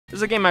This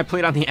is a game I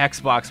played on the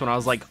Xbox when I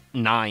was like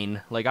 9.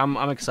 Like, I'm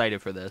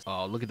excited for this.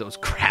 Oh, look at those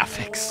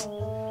graphics.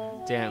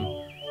 Damn.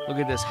 Look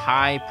at this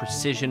high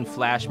precision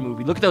flash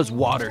movie. Look at those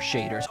water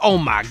shaders. Oh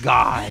my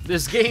god.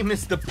 This game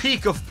is the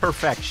peak of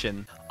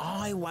perfection.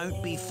 I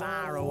won't be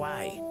far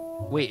away.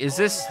 Wait, is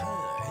this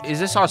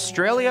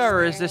Australia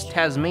or is this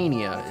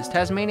Tasmania? Is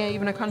Tasmania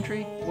even a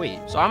country? Wait,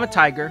 so I'm a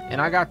tiger and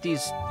I got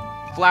these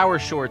flower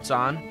shorts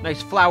on,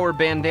 nice flower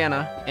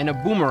bandana, and a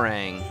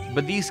boomerang.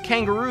 But these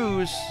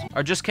kangaroos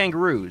are just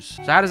kangaroos.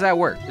 So how does that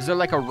work? Is there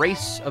like a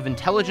race of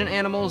intelligent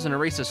animals and a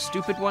race of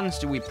stupid ones?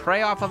 Do we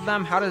prey off of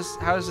them? How does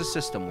the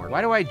system work?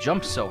 Why do I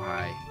jump so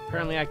high?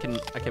 Apparently I can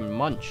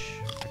munch.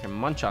 I can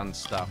munch on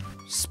stuff.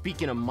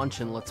 Speaking of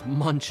munching, let's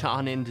munch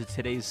on into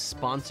today's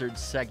sponsored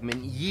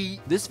segment, Yeet.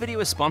 This video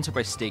is sponsored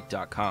by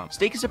Stake.com.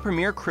 Stake is a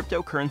premier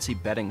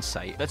cryptocurrency betting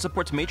site that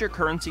supports major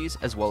currencies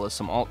as well as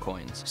some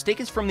altcoins. Stake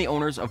is from the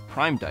owners of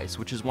Prime Dice,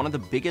 which is one of the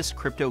biggest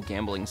crypto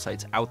gambling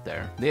sites out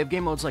there. They have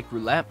game modes like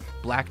roulette,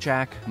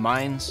 blackjack,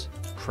 mines,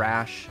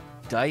 crash,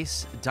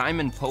 dice,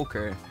 diamond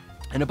poker,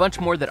 and a bunch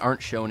more that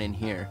aren't shown in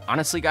here.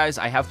 Honestly, guys,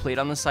 I have played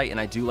on the site and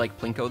I do like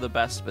Plinko the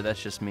best, but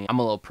that's just me. I'm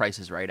a little Price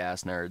is Right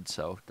ass nerd,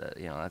 so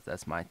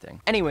that's my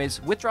thing.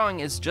 Anyways,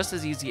 withdrawing is just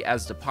as easy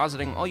as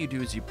depositing. All you do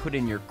is you put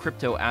in your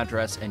crypto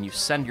address and you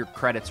send your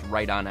credits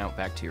right on out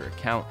back to your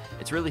account.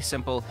 It's really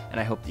simple, and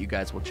I hope that you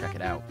guys will check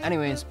it out.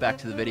 Anyways, back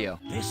to the video.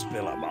 This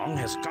Billabong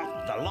has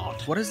got the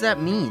lot. What does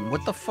that mean?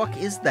 What the fuck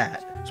is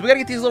that? So we gotta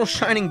get these little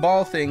shining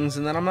ball things,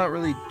 and then I'm not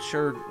really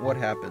sure what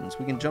happens.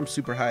 We can jump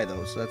super high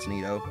though, so that's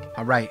neato.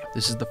 All right,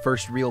 this is the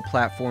first real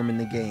platform in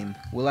the game.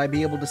 Will I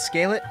be able to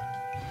scale it?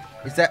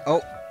 Is that,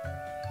 oh,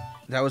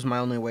 that was my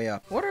only way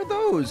up. What are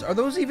those? Are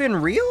those even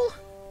real?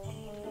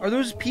 Are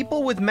those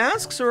people with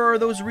masks, or are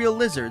those real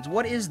lizards?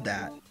 What is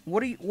that?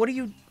 What are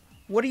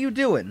you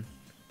doing?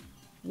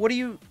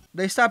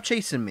 They stopped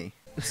chasing me.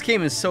 This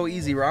game is so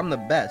easy where I'm the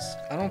best.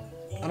 I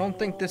don't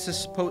think this is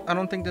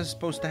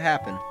supposed to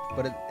happen,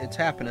 but it's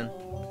happening.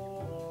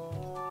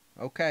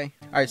 Okay.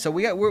 All right, so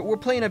we're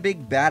playing a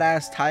big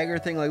badass tiger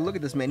thing. Like, look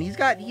at this man. He's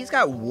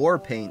got war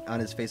paint on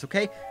his face,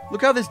 okay?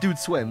 Look how this dude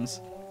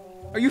swims.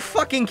 Are you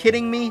fucking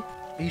kidding me?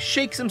 He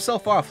shakes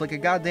himself off like a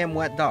goddamn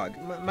wet dog.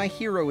 My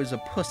hero is a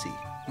pussy.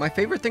 My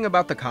favorite thing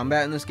about the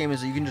combat in this game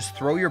is that you can just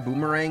throw your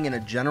boomerang in a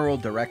general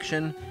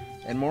direction,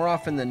 and more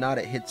often than not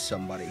it hits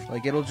somebody.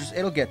 Like,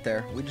 it'll get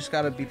there. We just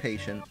gotta be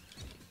patient.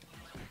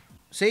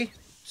 See?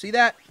 See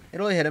that?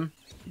 It'll hit him.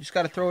 You just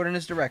gotta throw it in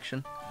his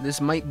direction.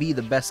 This might be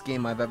the best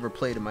game I've ever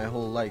played in my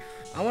whole life.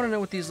 I wanna know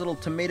what these little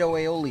tomato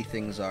aioli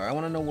things are. I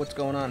wanna know what's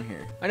going on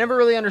here. I never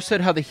really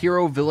understood how the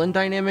hero-villain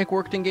dynamic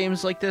worked in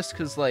games like this,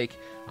 because, like,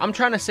 I'm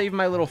trying to save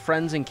my little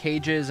friends in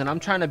cages, and I'm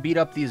trying to beat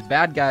up these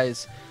bad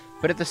guys,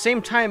 but at the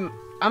same time,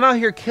 I'm out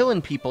here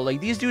killing people. Like,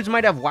 these dudes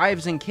might have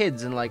wives and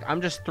kids, and, like, I'm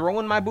just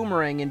throwing my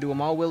boomerang into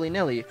them all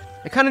willy-nilly.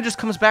 It kind of just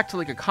comes back to,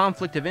 like, a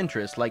conflict of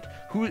interest. Like,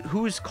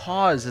 whose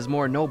cause is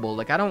more noble?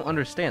 Like, I don't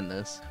understand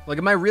this. Like,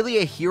 am I really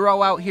a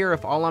hero out here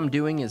if all I'm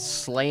doing is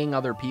slaying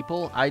other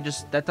people?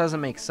 That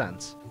doesn't make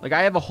sense. Like,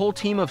 I have a whole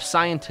team of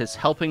scientists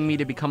helping me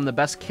to become the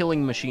best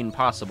killing machine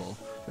possible.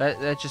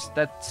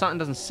 That something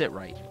doesn't sit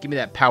right. Give me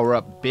that power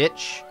up,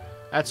 bitch.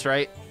 That's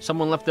right.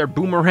 Someone left their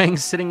boomerang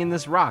sitting in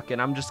this rock,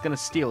 and I'm just gonna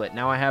steal it.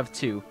 Now I have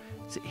two.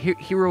 It's a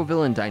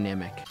hero-villain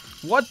dynamic.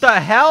 What the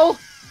hell?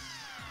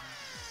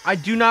 I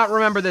do not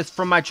remember this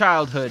from my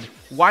childhood.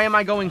 Why am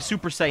I going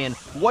Super Saiyan?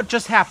 What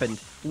just happened?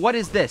 What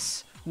is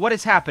this? What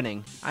is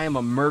happening? I am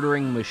a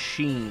murdering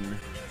machine.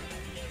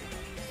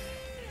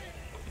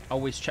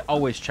 Always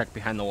check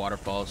behind the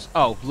waterfalls.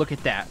 Oh, look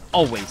at that.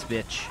 Always,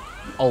 bitch.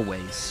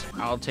 Always.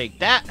 I'll take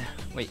that.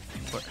 Wait,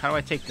 how do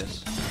I take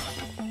this?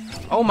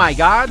 Oh my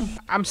god,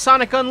 I'm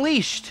Sonic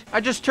Unleashed.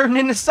 I just turned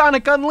into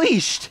Sonic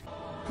Unleashed.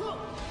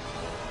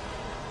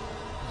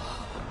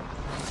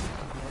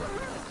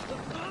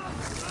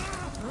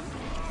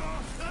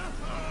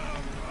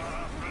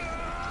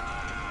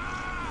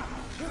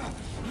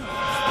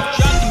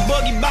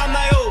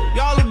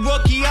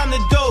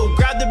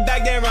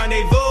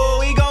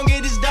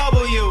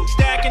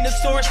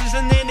 Sources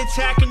and then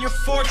attacking your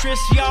fortress.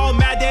 Y'all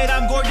mad that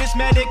I'm gorgeous,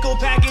 medical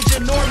package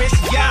enormous.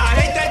 Yeah,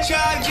 hit that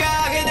chug,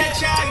 yeah, hit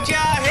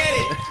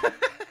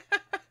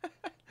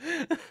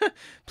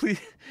it.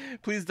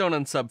 Please don't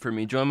unsub for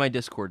me. Join my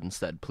Discord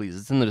instead, please.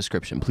 It's in the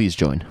description. Please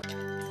join.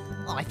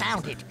 Oh, I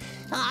found it.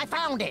 I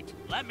found it.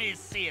 Let me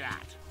see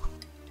that.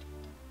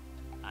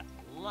 At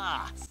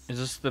last. Is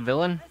this the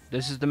villain?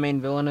 This is the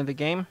main villain of the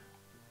game?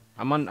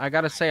 I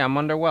gotta say, I'm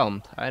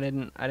underwhelmed. I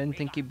didn't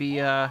think he'd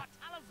be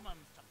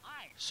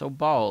so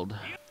bald.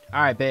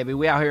 All right, baby,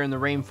 we out here in the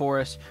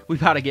rainforest. We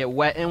about to get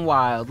wet and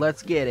wild.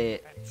 Let's get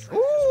it.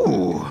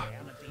 Ooh,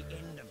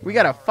 we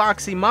got a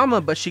foxy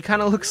mama, but she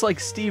kind of looks like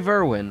Steve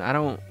Irwin. I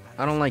don't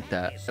like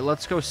that.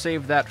 Let's go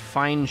save that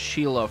fine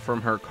Sheila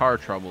from her car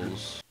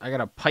troubles. I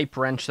got a pipe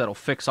wrench that'll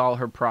fix all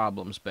her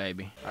problems,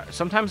 baby.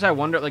 Sometimes I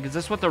wonder, like, is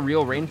this what the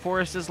real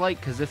rainforest is like?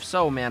 Because if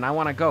so, man, I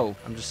want to go.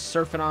 I'm just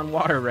surfing on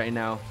water right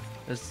now.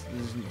 There's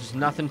just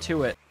nothing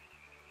to it.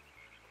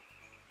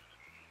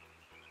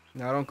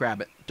 No, don't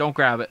grab it. Don't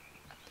grab it.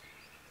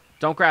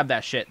 Don't grab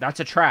that shit. That's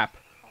a trap.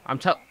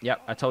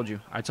 Yep, I told you.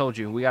 I told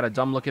you. We got a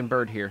dumb-looking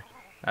bird here.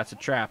 That's a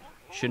trap.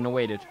 Shouldn't have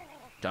waited.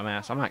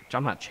 Dumbass.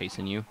 I'm not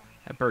chasing you.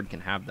 That bird can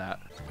have that.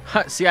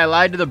 See, I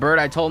lied to the bird.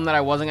 I told him that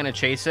I wasn't going to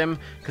chase him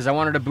because I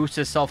wanted to boost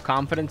his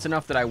self-confidence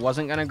enough that I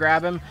wasn't going to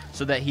grab him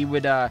so that he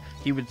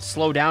would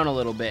slow down a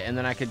little bit and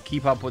then I could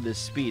keep up with his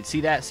speed.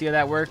 See that? See how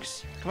that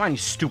works? Come on, you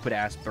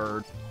stupid-ass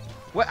bird.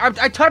 What?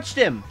 I touched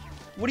him.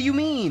 What do you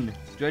mean?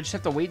 Do I just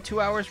have to wait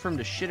 2 hours for him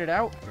to shit it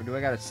out? Or do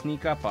I got to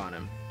sneak up on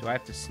him? Do I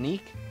have to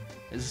sneak?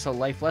 Is this a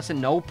life lesson?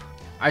 Nope.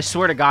 I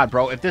swear to God,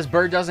 bro, if this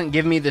bird doesn't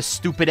give me this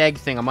stupid egg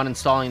thing, I'm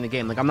uninstalling the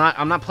game. Like, I'm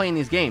not playing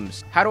these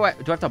games. How do I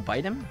have to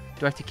bite him?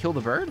 Do I have to kill the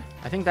bird?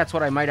 I think that's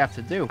what I might have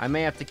to do. I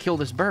may have to kill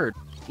this bird.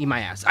 Eat my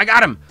ass. I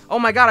got him. Oh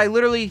my God, I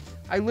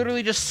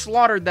literally just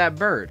slaughtered that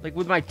bird. Like,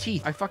 with my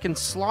teeth. I fucking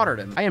slaughtered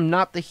him. I am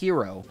not the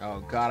hero.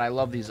 Oh God, I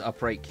love these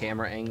upright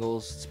camera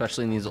angles,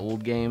 especially in these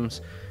old games.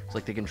 It's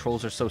like the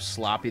controls are so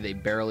sloppy, they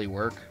barely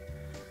work.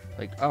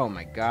 Like, oh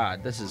my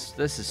God, this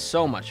is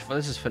so much fun.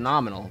 This is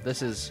phenomenal.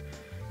 This is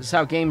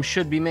how games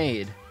should be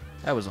made.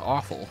 That was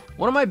awful.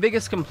 One of my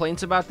biggest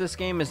complaints about this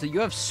game is that you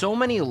have so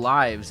many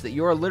lives that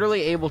you are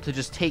literally able to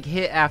just take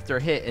hit after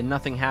hit and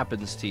nothing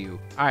happens to you.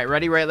 All right,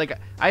 ready? Right? Like,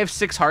 I have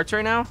 6 hearts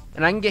right now,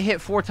 and I can get hit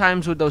 4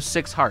 times with those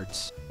 6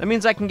 hearts. That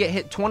means I can get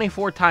hit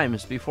 24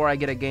 times before I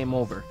get a game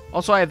over.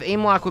 Also, I have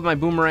aim lock with my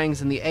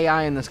boomerangs, and the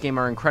AI in this game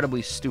are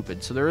incredibly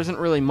stupid, so there isn't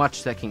really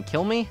much that can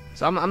kill me.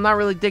 So I'm not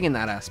really digging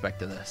that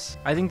aspect of this.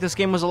 I think this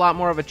game was a lot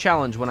more of a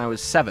challenge when I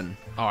was 7.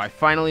 Oh, I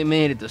finally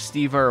made it to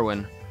Steve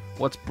Irwin.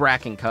 What's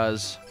bracking,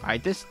 cuz?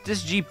 Alright, this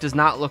Jeep does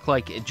not look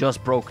like it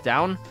just broke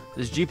down.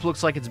 This Jeep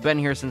looks like it's been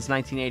here since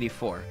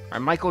 1984.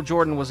 Alright, Michael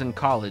Jordan was in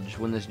college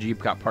when this Jeep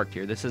got parked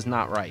here. This is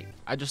not right.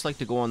 I'd just like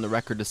to go on the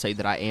record to say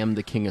that I am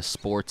the king of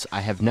sports.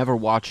 I have never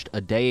watched a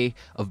day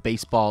of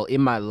baseball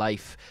in my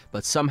life,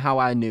 but somehow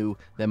I knew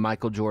that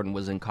Michael Jordan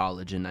was in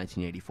college in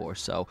 1984.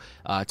 So,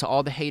 to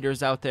all the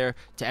haters out there,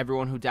 to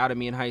everyone who doubted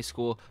me in high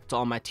school, to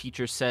all my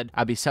teachers said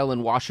I'd be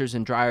selling washers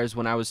and dryers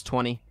when I was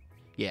 20,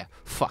 yeah,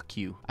 fuck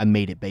you. I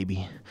made it,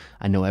 baby.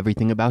 I know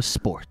everything about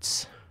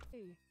sports.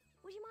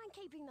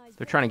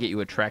 They're trying to get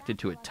you attracted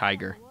to a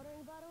tiger.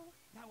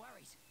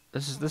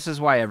 This is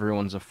why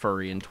everyone's a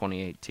furry in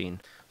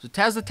 2018. So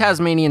Taz the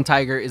Tasmanian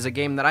Tiger is a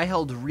game that I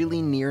held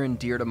really near and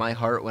dear to my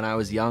heart when I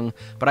was young,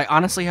 but I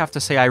honestly have to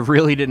say I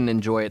really didn't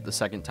enjoy it the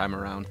second time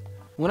around.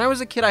 When I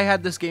was a kid, I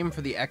had this game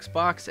for the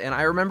Xbox, and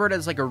I remember it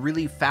as like a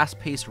really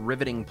fast-paced,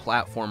 riveting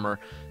platformer,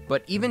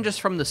 but even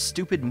just from the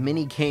stupid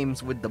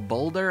mini-games with the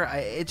boulder,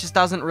 it just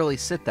doesn't really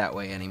sit that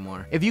way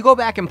anymore. If you go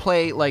back and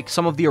play like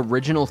some of the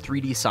original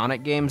 3D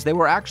Sonic games, they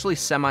were actually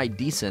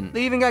semi-decent.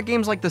 They even got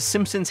games like The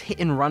Simpsons Hit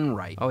and Run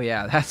right. Oh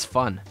yeah, that's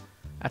fun.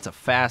 That's a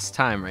fast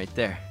time right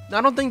there. Now,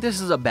 I don't think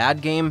this is a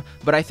bad game,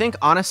 but I think,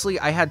 honestly,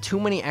 I had too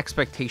many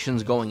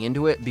expectations going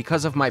into it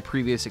because of my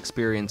previous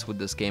experience with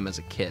this game as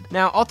a kid.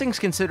 Now, all things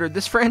considered,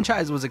 this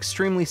franchise was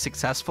extremely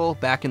successful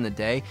back in the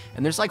day,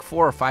 and there's like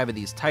 4 or 5 of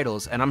these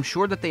titles, and I'm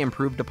sure that they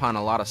improved upon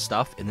a lot of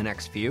stuff in the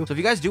next few. So if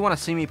you guys do want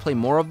to see me play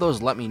more of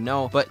those, let me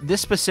know. But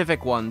this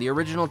specific one, the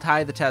original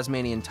Ty the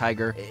Tasmanian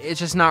Tiger, it's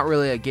just not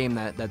really a game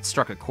that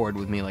struck a chord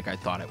with me like I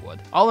thought it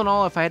would. All in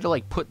all, if I had to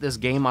like put this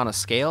game on a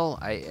scale,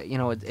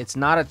 it's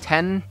not a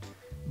 10,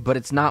 but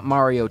it's not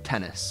Mario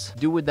Tennis.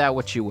 Do with that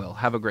what you will.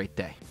 Have a great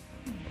day.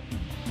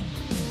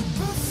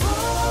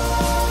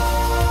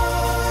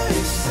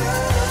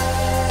 Before